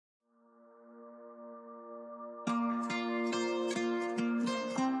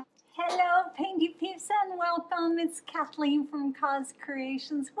welcome. It's Kathleen from COZ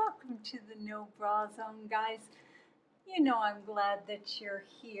Creations. Welcome to the No Bra Zone, guys. You know I'm glad that you're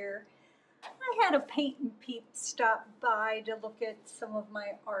here. I had a paint and peep stop by to look at some of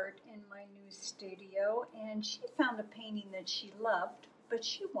my art in my new studio, and she found a painting that she loved, but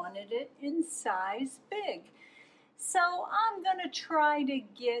she wanted it in size big. So I'm going to try to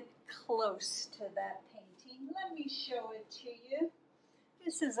get close to that painting. Let me show it to you.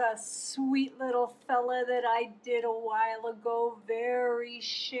 This is a sweet little fella that I did a while ago, very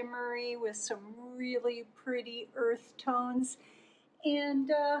shimmery with some really pretty earth tones, and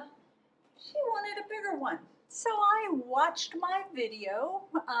she wanted a bigger one. So I watched my video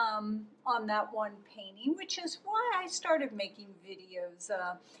on that one painting, which is why I started making videos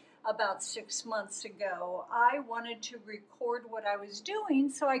about 6 months ago. I wanted to record what I was doing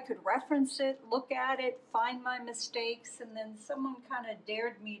so I could reference it, look at it, find my mistakes, and then someone kind of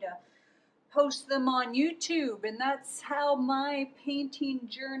dared me to post them on YouTube, and that's how my painting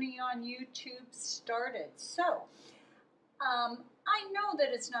journey on YouTube started. So I know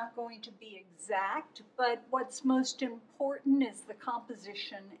that it's not going to be exact, but what's most important is the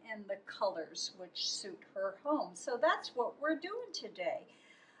composition and the colors which suit her home. So that's what we're doing today.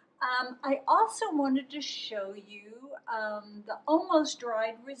 I also wanted to show you the almost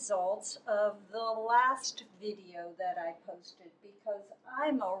dried results of the last video that I posted, because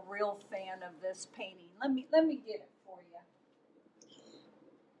I'm a real fan of this painting. Let me get it for you.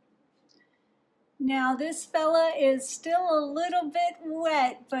 Now this fella is still a little bit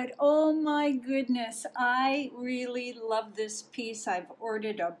wet, but oh my goodness, I really love this piece. I've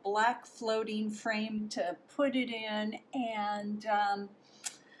ordered a black floating frame to put it in, and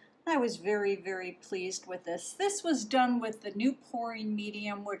I was very, very pleased with this. This was done with the new pouring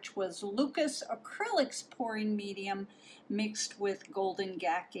medium, which was Lucas Acrylics pouring medium mixed with Golden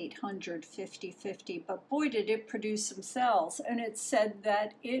GAC 800 50/50. But boy, did it produce some sales, and it said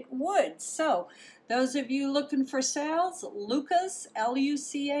that it would. So those of you looking for sales, Lucas,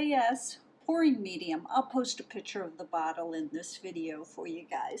 L-U-C-A-S, pouring medium. I'll post a picture of the bottle in this video for you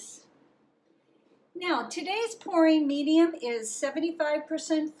guys. Now, today's pouring medium is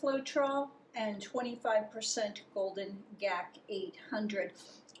 75% Floetrol and 25% Golden GAC 800.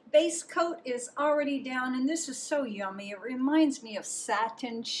 Base coat is already down, and this is so yummy. It reminds me of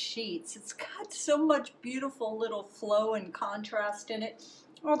satin sheets. It's got so much beautiful little flow and contrast in it.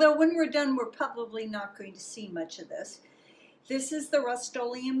 Although when we're done, we're probably not going to see much of this. This is the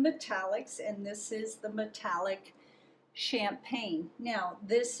Rust-oleum Metallics, and this is the Metallic Champagne. Now,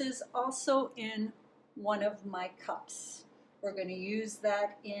 this is also in one of my cups. We're going to use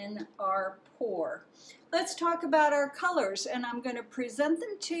that in our pour. Let's talk about our colors, and I'm going to present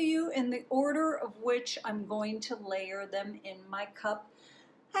them to you in the order of which I'm going to layer them in my cup.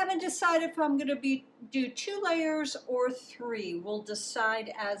 I haven't decided if I'm going to do 2 layers or 3. We'll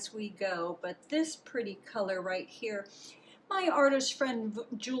decide as we go, but this pretty color right here, my artist friend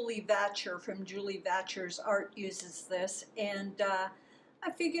Julie Vatcher from Julie Vatcher's Art uses this, and I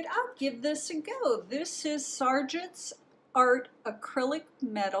figured I'll give this a go. This is Sargent's Art Acrylic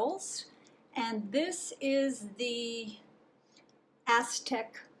Metals, and this is the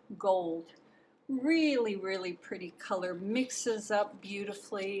Aztec Gold. Really, really pretty color. Mixes up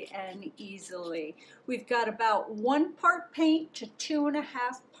beautifully and easily. We've got about 1 part paint to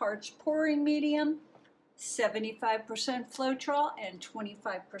 2.5 parts pouring medium, 75% Floetrol, and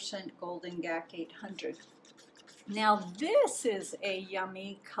 25% Golden GAC 800. Now this is a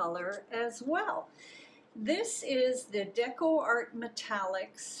yummy color as well. This is the DecoArt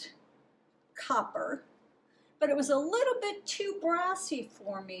Metallics Copper, but it was a little bit too brassy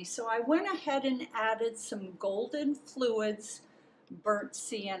for me, so I went ahead and added some Golden Fluids Burnt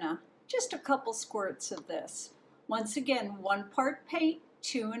Sienna, just a couple squirts of this. Once again, 1 part paint,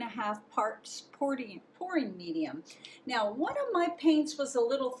 2.5 parts pouring medium. Now, one of my paints was a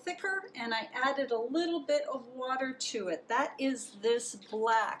little thicker, and I added a little bit of water to it. That is this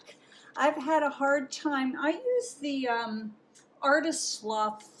black. I've had a hard time. I use the Artist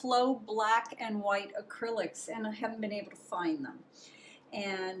Loft Flow Black and White acrylics, and I haven't been able to find them.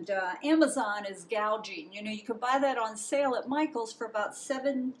 And Amazon is gouging. You know, you can buy that on sale at Michael's for about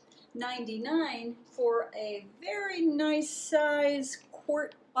 $7.99 for a very nice size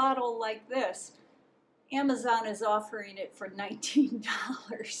quart bottle like this. Amazon is offering it for $19,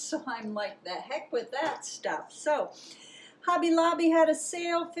 so I'm like, the heck with that stuff. So Hobby Lobby had a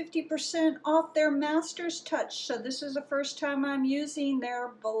sale, 50% off their Master's Touch. So this is the first time I'm using their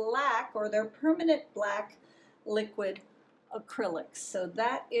black, or their permanent black liquid acrylics. So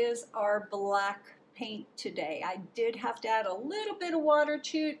that is our black paint today. I did have to add a little bit of water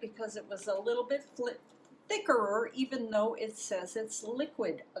to it because it was a little bit thicker, even though it says it's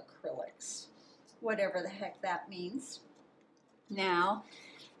liquid acrylics, whatever the heck that means. Now,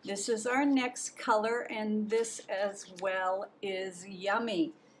 this is our next color, and this as well is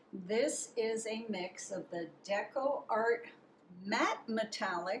yummy. This is a mix of the DecoArt Matt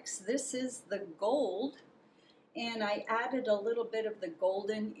Metallics. This is the gold, and I added a little bit of the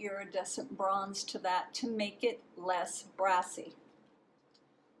Golden Iridescent Bronze to that to make it less brassy.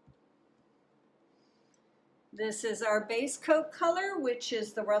 This is our base coat color, which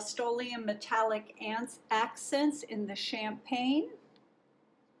is the Rust-oleum metallic accents in the champagne.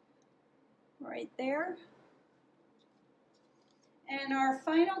 Right there. And our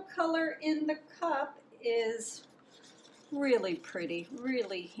final color in the cup is really pretty,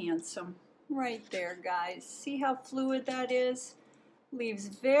 really handsome. Right there, guys. See how fluid that is? Leaves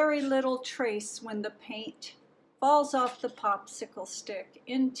very little trace when the paint falls off the popsicle stick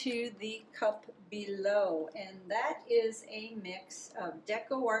into the cup below. And that is a mix of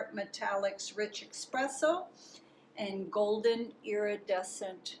DecoArt Metallics Rich Expresso and Golden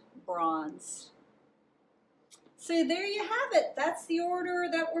Iridescent Bronze. So there you have it. That's the order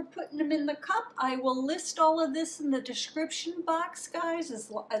that we're putting them in the cup. I will list all of this in the description box, guys,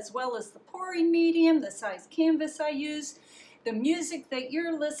 as well as the pouring medium, the size canvas I use, the music that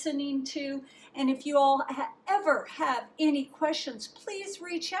you're listening to. And if you all ever have any questions, please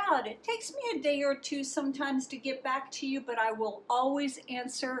reach out. It takes me a day or two sometimes to get back to you, but I will always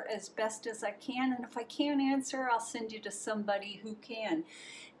answer as best as I can. And if I can't answer, I'll send you to somebody who can.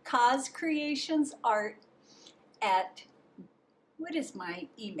 COZ Creationsart at, what is my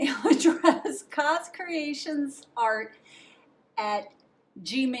email address?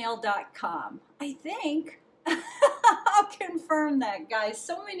 cozcreationsart@gmail.com. I think. I'll confirm that, guys.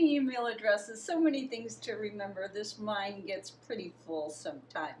 So many email addresses, so many things to remember. This mind gets pretty full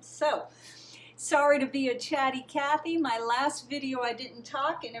sometimes. So, sorry to be a chatty Cathy. My last video I didn't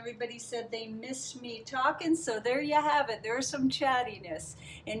talk and everybody said they missed me talking. So there you have it. There's some chattiness.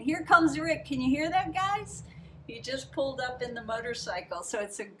 And here comes Rick. Can you hear that, guys? He just pulled up in the motorcycle. So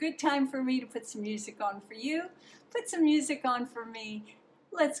it's a good time for me to put some music on for you. Put some music on for me.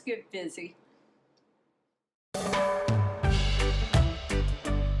 Let's get busy.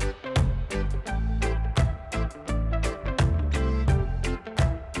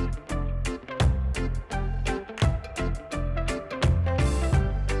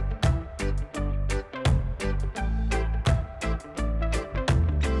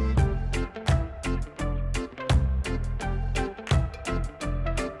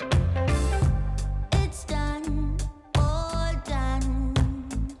 All done.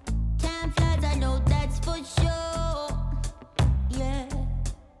 Time flies, I know that's for sure.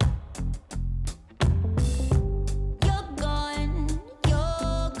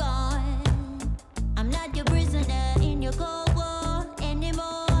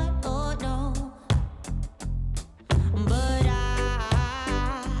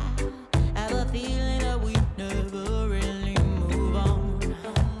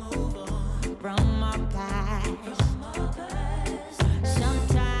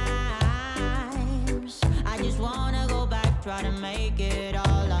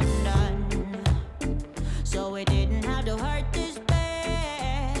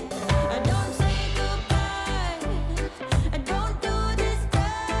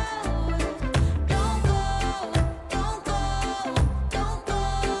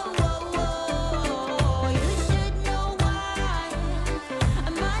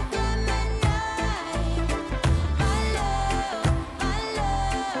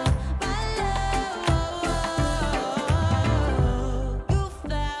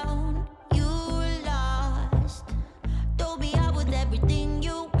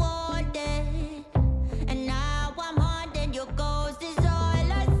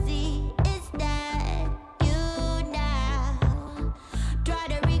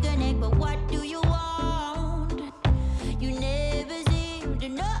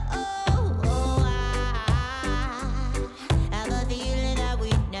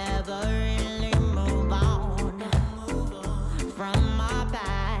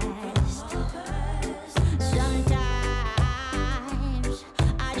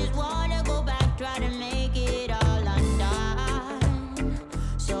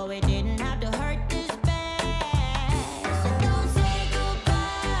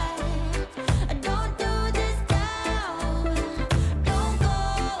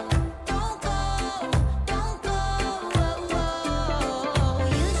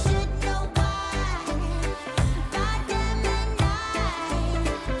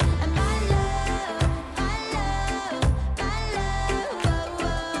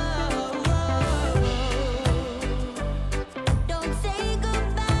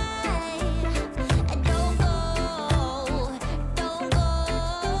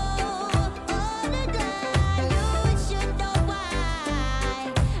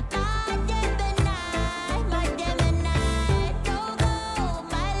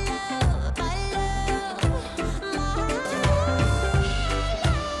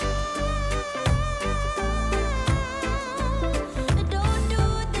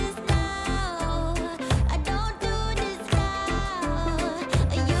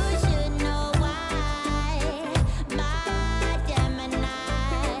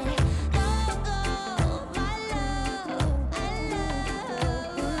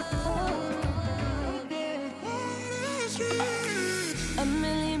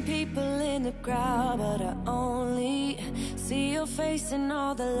 erasing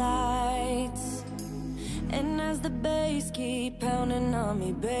all the lights. And as the bass keep pounding on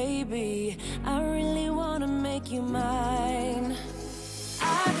me, baby, I really wanna make you mine.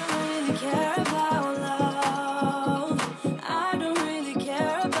 I don't really care about love. I don't really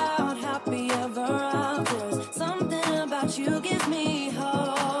care about happy ever afters. Something about you gives me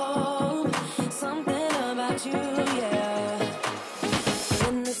hope. Something about you, yeah.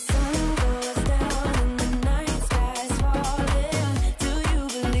 When the sun goes down and the night sky's falling, do you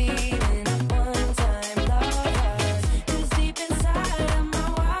believe in one-time lovers? 'Cause deep inside of my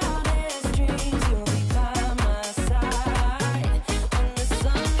wildest dreams, you'll be by my side when the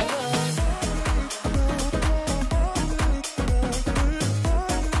sun goes down.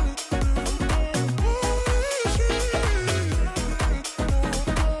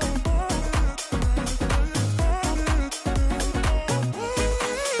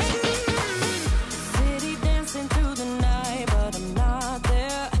 City dancing through the night, but I'm not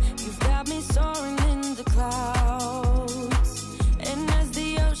there. You've got me soaring in the clouds. And as the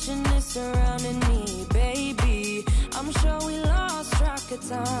ocean is surrounding me, baby, I'm sure we lost track of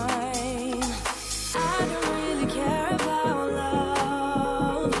time. I don't really care about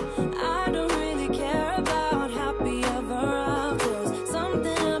love. I don't really care about happy ever afters.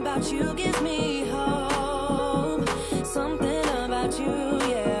 Something about you gives me hope. Something about you,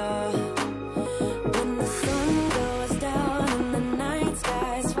 yeah. When the sun goes down and the night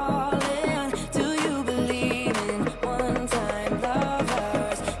sky's falling, do you believe in one-time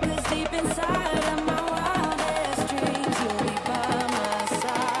lovers? 'Cause deep inside of my wildest dreams, you'll be by my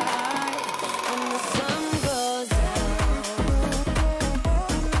side when the sun goes down.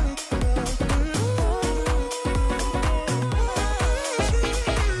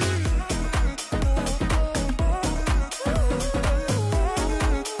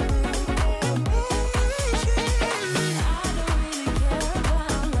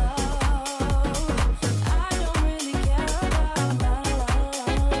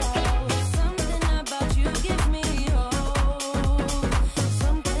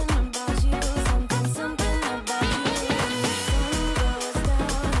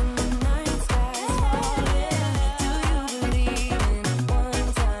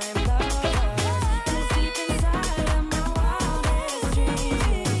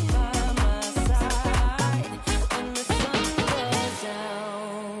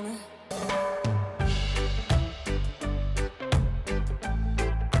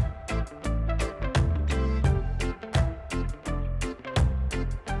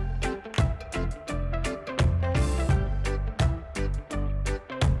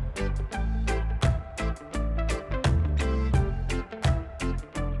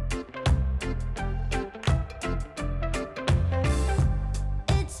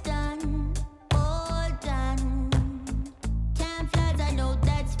 It's done, all done. Time flies, I know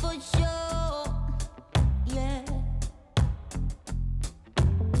that's for sure. Yeah.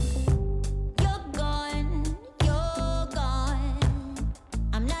 You're gone, you're gone.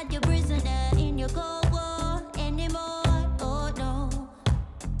 I'm not your prisoner in your cold war anymore. Oh no.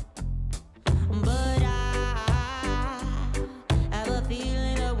 But I have a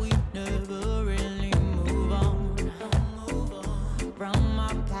feeling that we never really move on from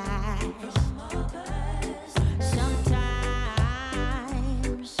our past. Sometimes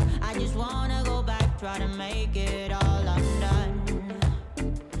I just wanna go back, try to make it